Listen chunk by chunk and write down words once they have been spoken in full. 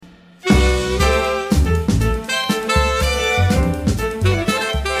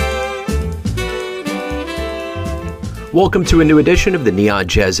Welcome to a new edition of the Neon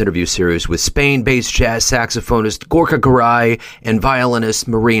Jazz interview series with Spain-based jazz saxophonist Gorka Garay and violinist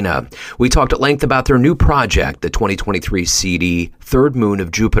Marina. We talked at length about their new project, the 2023 CD, Third Moon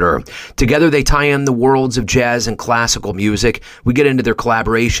of Jupiter. Together they tie in the worlds of jazz and classical music. We get into their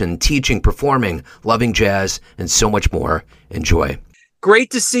collaboration, teaching, performing, loving jazz, and so much more. Enjoy.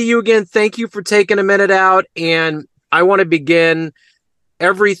 Great to see you again. Thank you for taking a minute out. And I want to begin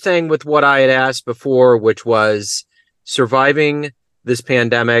everything with what I had asked before, which was surviving this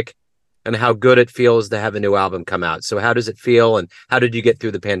pandemic and how good it feels to have a new album come out. So how does it feel and how did you get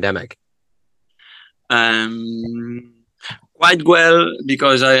through the pandemic? Quite well,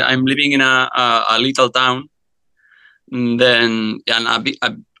 because I'm living in a little town, and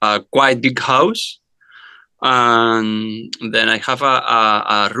a quite big house, and then I have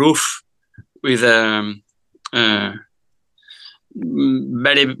a roof with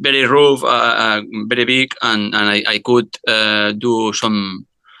very roof, very big, and I could do some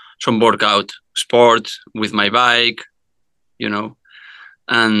workout sport with my bike, and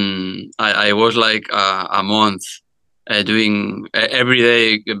I was like a month doing every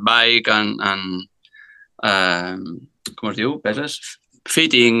day bike and ¿cómo se dice? Pesos?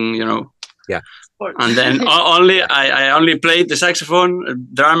 Fitting, Yeah. And then I only played the saxophone,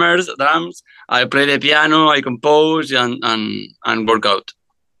 drums. I play the piano, I compose and work out.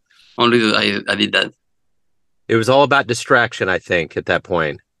 Only I did that. It was all about distraction, I think, at that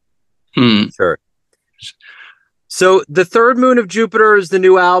point. Sure. So the Third Moon of Jupiter is the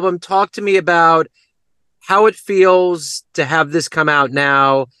new album. Talk to me about how it feels to have this come out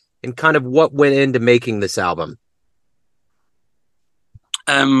now and kind of what went into making this album.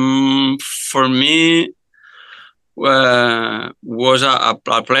 For me, was a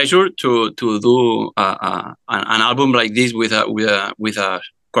pleasure to do an album like this with a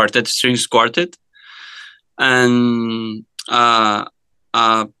quartet, strings quartet, and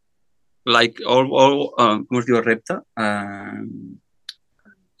like all ¿cómo se dice repta?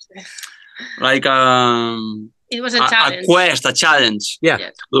 Like it was a challenge. A challenge. Yeah.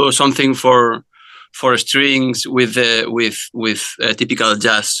 To do something for strings with typical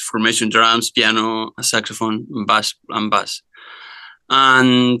jazz formation: drums, piano, saxophone, bass,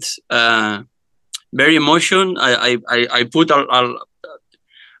 and very emotion. I put a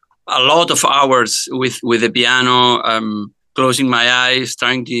lot of hours with the piano, closing my eyes,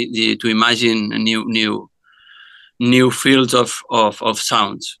 trying to imagine new fields of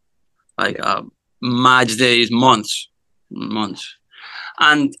sounds, like match days, months,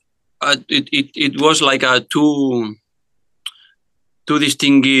 and it was like a two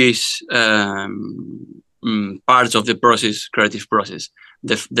distinguished parts of the creative process.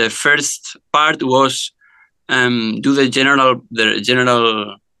 The first part was do the general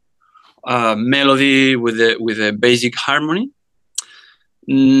melody with the basic harmony.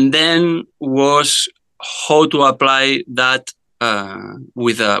 Then was how to apply that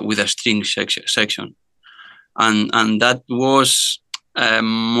with a string section, and that was a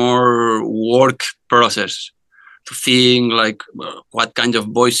more work process to think like what kind of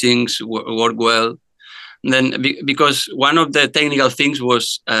voicings work well. And then because one of the technical things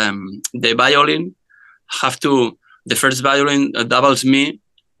was the violin the first violin doubles me,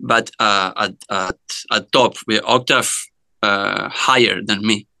 but at top with octave higher than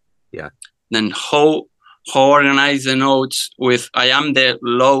me. Yeah. Then how organize the notes with I am the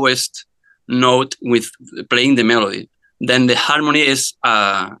lowest note with playing the melody. Then the harmony is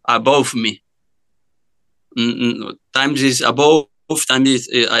above me. Times is above, times is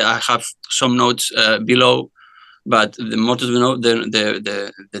I have some notes below, but the more to the note,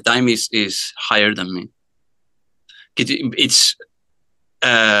 the time is higher than me. It's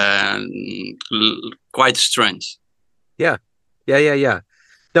quite strange. Yeah.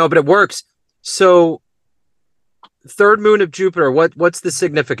 No, but it works. So, Third Moon of Jupiter. What's the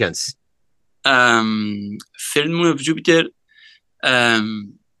significance? Third Moon of Jupiter.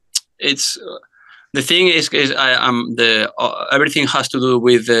 It's the thing is I am everything has to do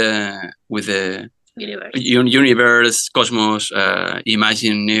with the universe, cosmos,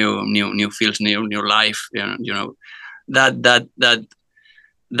 imagine new fields, new life. That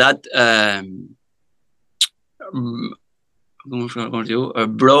 ¿cómo se dice?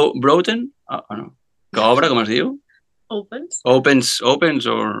 Broaden. No. Que obra, ¿cómo se dice? Opens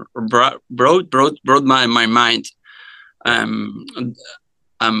or broad my mind.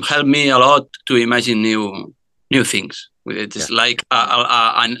 Helped me a lot to imagine new things. It's like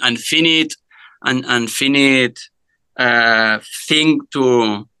an infinite thing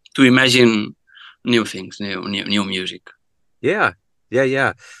to imagine new things, new music. Yeah.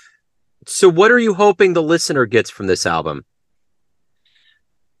 So what are you hoping the listener gets from this album?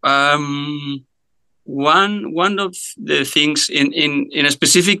 One of the things in a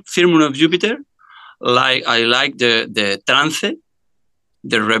specific Firmament of Jupiter, like I like the trance,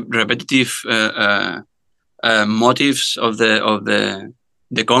 the repetitive motifs of the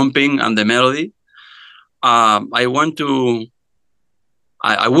comping and the melody. I would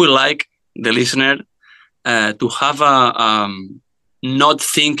like the listener to have a not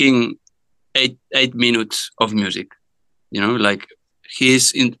thinking 8 minutes of music, like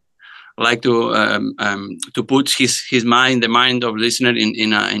he's in, like to put his mind, the mind of listener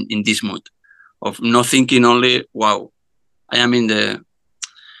in this mood of not thinking only, wow, I am in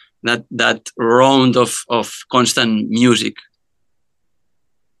that round of constant music.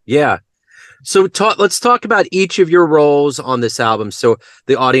 Yeah. So let's talk about each of your roles on this album so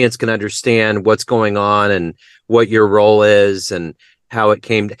the audience can understand what's going on and what your role is and how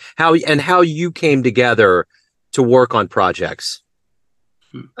you came together to work on projects.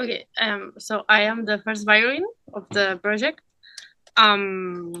 Okay, so I am the first violin of the project.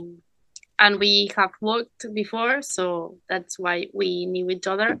 And we have worked before, so that's why we knew each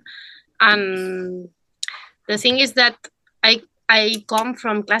other. And the thing is that I come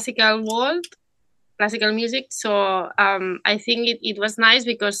from classical world, classical music, so I think it was nice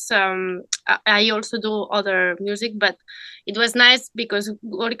because I also do other music, but it was nice because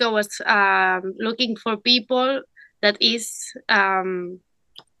Gorka was looking for people that is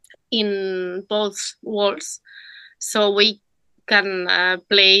in both worlds, so we can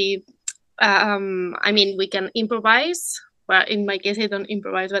play. We can improvise. Well, in my case, I don't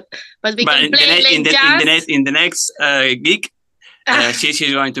improvise, but we can play jazz. In the next gig, she's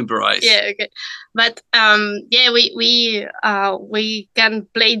going to improvise. Yeah, okay. But we can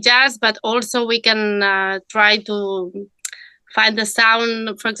play jazz, but also we can try to find the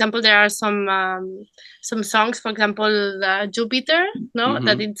sound. For example, there are some songs. For example, Jupiter,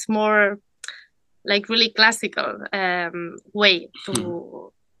 that it's more like really classical way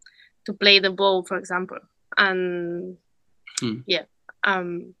to play the bow, for example, and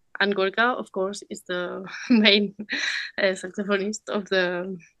and Gorka, of course, is the main saxophonist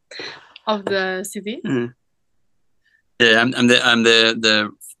of the city. Yeah, I'm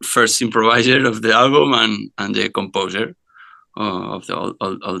the first improviser of the album and the composer of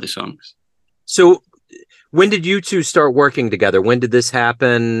all the songs. So, when did you two start working together? When did this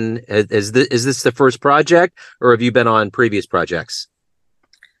happen? Is this the first project, or have you been on previous projects?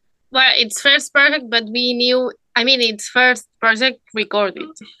 Well, it's first project, but we knew. It's first project recorded.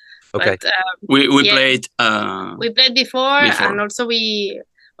 Okay. But, we played. We played before, and also we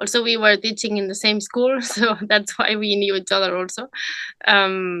were teaching in the same school, so that's why we knew each other also.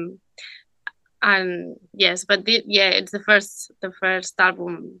 And yes, but it's the first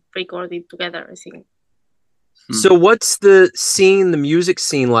album recorded together, I think. So what's the music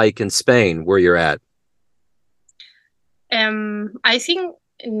scene like in Spain where you're at? I think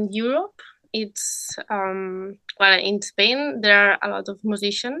in Europe it's in Spain there are a lot of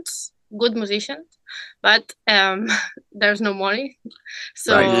musicians, good musicians, but there's no money.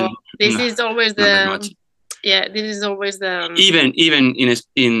 So this is always this is always the even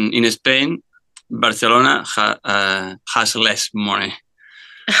in Spain, Barcelona has less money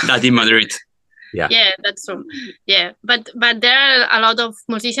than in Madrid. Yeah, that's true. Yeah, but there are a lot of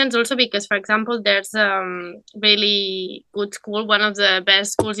musicians also because, for example, there's really good school. One of the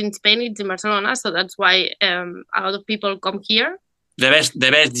best schools in Spain is in Barcelona, so that's why a lot of people come here. The best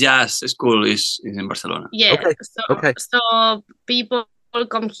jazz school is in Barcelona. Yeah. Okay. So people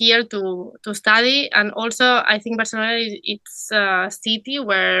come here to study, and also I think Barcelona it's a city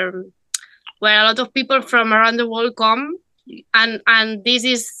where a lot of people from around the world come. And this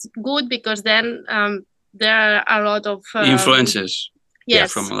is good because then there are a lot of influences.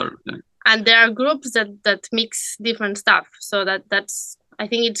 Yes, from other. And there are groups that mix different stuff. So that's I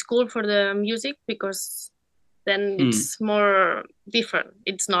think it's cool for the music because then it's more different.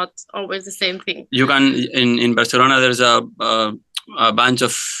 It's not always the same thing. You can in Barcelona. There's a bunch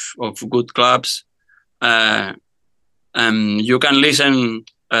of good clubs. You can listen.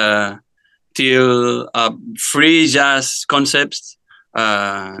 Till free jazz concepts,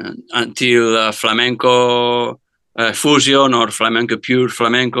 until flamenco fusion or flamenco pure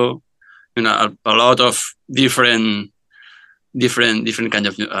flamenco, a lot of different kind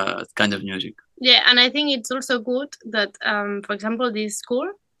of music. Yeah, and I think it's also good that, for example, this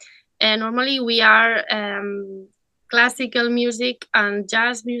school, normally we are classical music and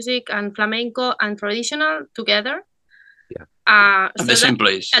jazz music and flamenco and traditional together. At the same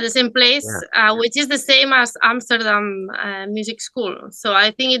place. At the same place, which is the same as Amsterdam Music School. So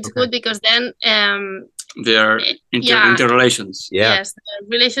I think it's good because then they are interrelations. Yeah. Yes, the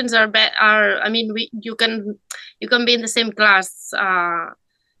relations are I mean, you can be in the same class,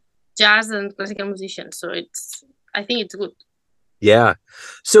 jazz and classical musicians. So I think it's good. Yeah.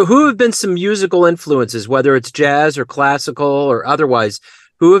 So who have been some musical influences, whether it's jazz or classical or otherwise,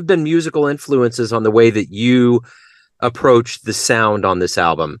 who have been musical influences on the way that you approach the sound on this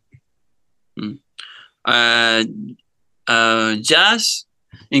album? Jazz.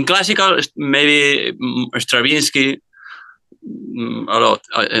 In classical, maybe Stravinsky, a lot,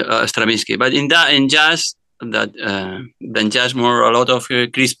 Stravinsky. But in jazz, then jazz more a lot of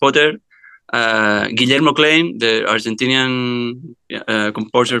Chris Potter, Guillermo Klein, the Argentinian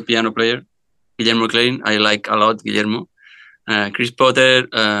composer, piano player. Guillermo Klein, I like a lot. Guillermo, Chris Potter,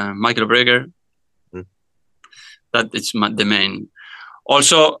 Michael Breger. That it's the main.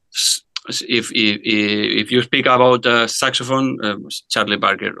 Also, if you speak about saxophone, Charlie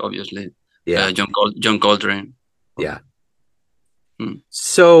Parker, obviously. Yeah. John Coltrane. Yeah.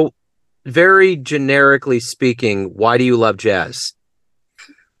 So, very generically speaking, why do you love jazz?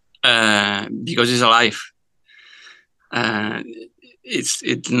 Because it's alive.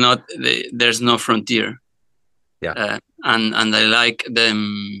 It's not. There's no frontier. Yeah. And I like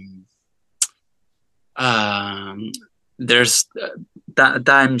them. There's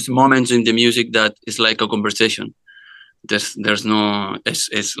times, moments in the music that is like a conversation. There's no.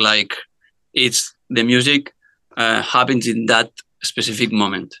 It's like it's the music happens in that specific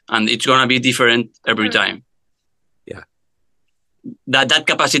moment, and it's gonna be different every time. Yeah. That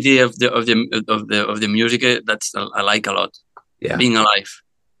capacity of the music, that's I like a lot. Yeah. Being alive.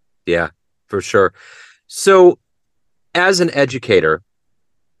 Yeah, for sure. So, as an educator,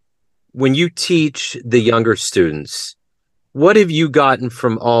 when you teach the younger students, what have you gotten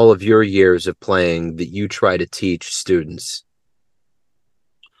from all of your years of playing that you try to teach students?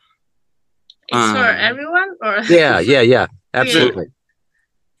 It's for everyone, or yeah, absolutely.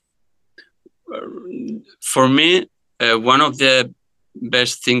 For me, one of the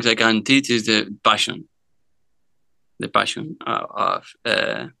best things I can teach is the passion of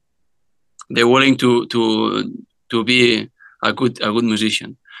they're willing to be a good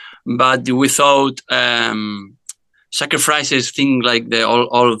musician, but without sacrifices, things like the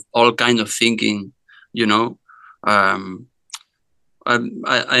all kind of thinking, you know.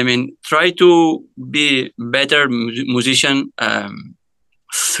 I mean, try to be better musician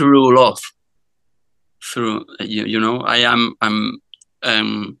through love. Through you know, I'm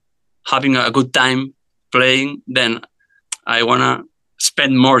having a good time playing. Then I wanna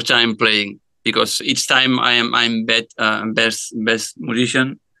spend more time playing, because each time I'm best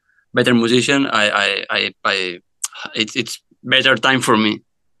musician, better musician. It's better time for me.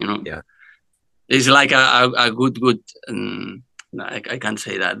 You know. Yeah. It's like a good. I can't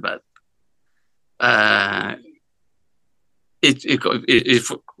say that, but if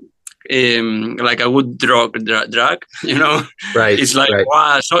like a good drug, you know. Right. It's like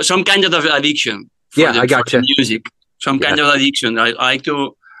wow, so some kind of addiction. I got you. Music, some kind of addiction. I like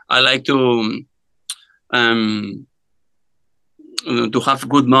to have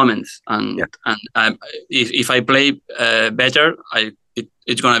good moments, and if I play better,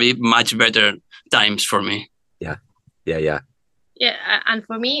 it's gonna be much better times for me. Yeah, and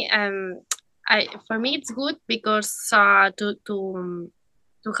for me, it's good because to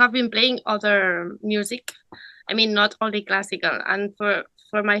have been playing other music. I mean, not only classical. And for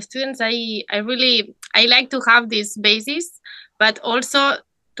my students, I like to have this basis, but also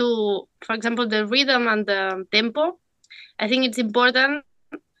for example, the rhythm and the tempo. I think it's important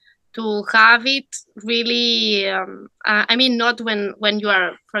to have it really. I mean, not when you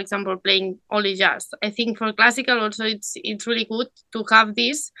are, for example, playing only jazz. I think for classical also it's really good to have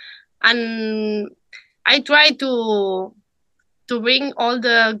this, and I try to bring all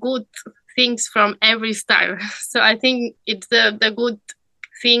the good things from every style. So I think it's the good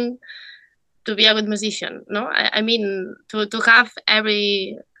thing to be a good musician. No, I mean to have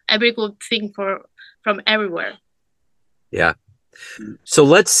every good thing from everywhere. Yeah. So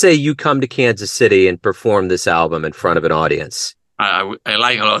let's say you come to Kansas City and perform this album in front of an audience. I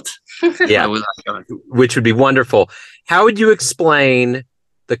like a lot. Yeah, which would be wonderful. How would you explain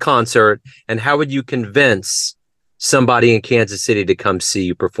the concert, and how would you convince somebody in Kansas City to come see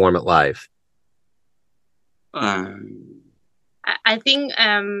you perform it live? I think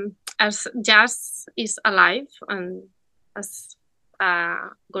as jazz is alive, and as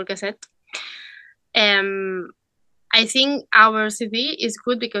Gorka said, I think our CD is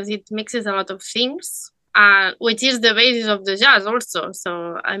good because it mixes a lot of things. which is the basis of the jazz also.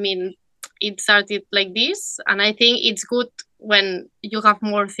 So, I mean, it started like this, and I think it's good when you have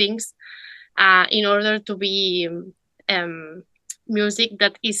more things in order to be music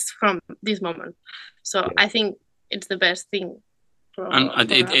that is from this moment. So I think it's the best thing.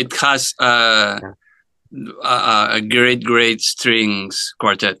 It has a great strings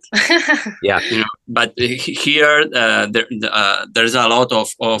quartet. Yeah, but here there's a lot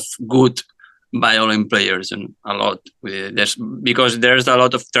of good violin players, and a lot because there's a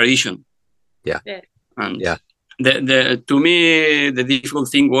lot of tradition. Yeah. And to me the difficult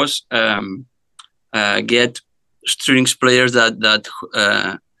thing was get strings players that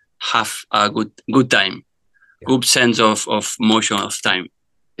have a good time, good sense of motion of time.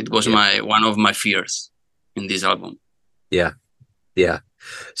 It was one of my fears in this album. Yeah.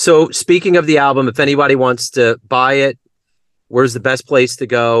 So speaking of the album, if anybody wants to buy it, where's the best place to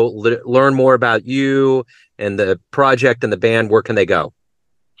go? Learn more about you and the project and the band. Where can they go?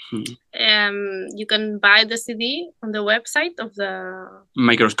 You can buy the CD on the website of the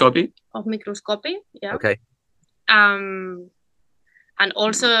Microscopy. Yeah. Okay. And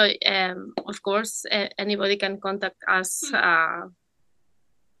also, of course, anybody can contact us.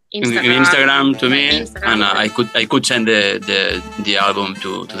 Instagram to me, and I could send the album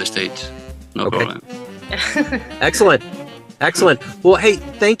to the States. No problem. Excellent. Well, hey,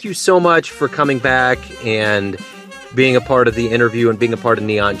 thank you so much for coming back and being a part of the interview and being a part of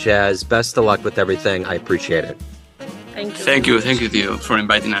Neon Jazz. Best of luck with everything. I appreciate it. Thank you Theo, for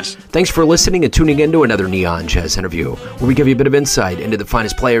inviting us. Thanks for listening and tuning in to another Neon Jazz interview, where we give you a bit of insight into the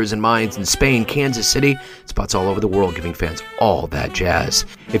finest players and minds in Spain, Kansas City, spots all over the world, giving fans all that jazz.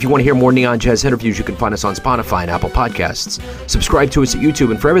 If you want to hear more Neon Jazz interviews, you can find us on Spotify and Apple Podcasts. Subscribe to us at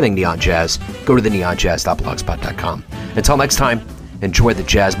YouTube, and for everything Neon Jazz, go to theneonjazz.blogspot.com. Until next time, enjoy the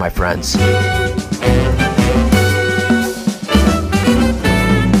jazz, my friends.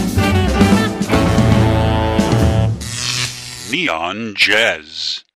 Neon Jazz.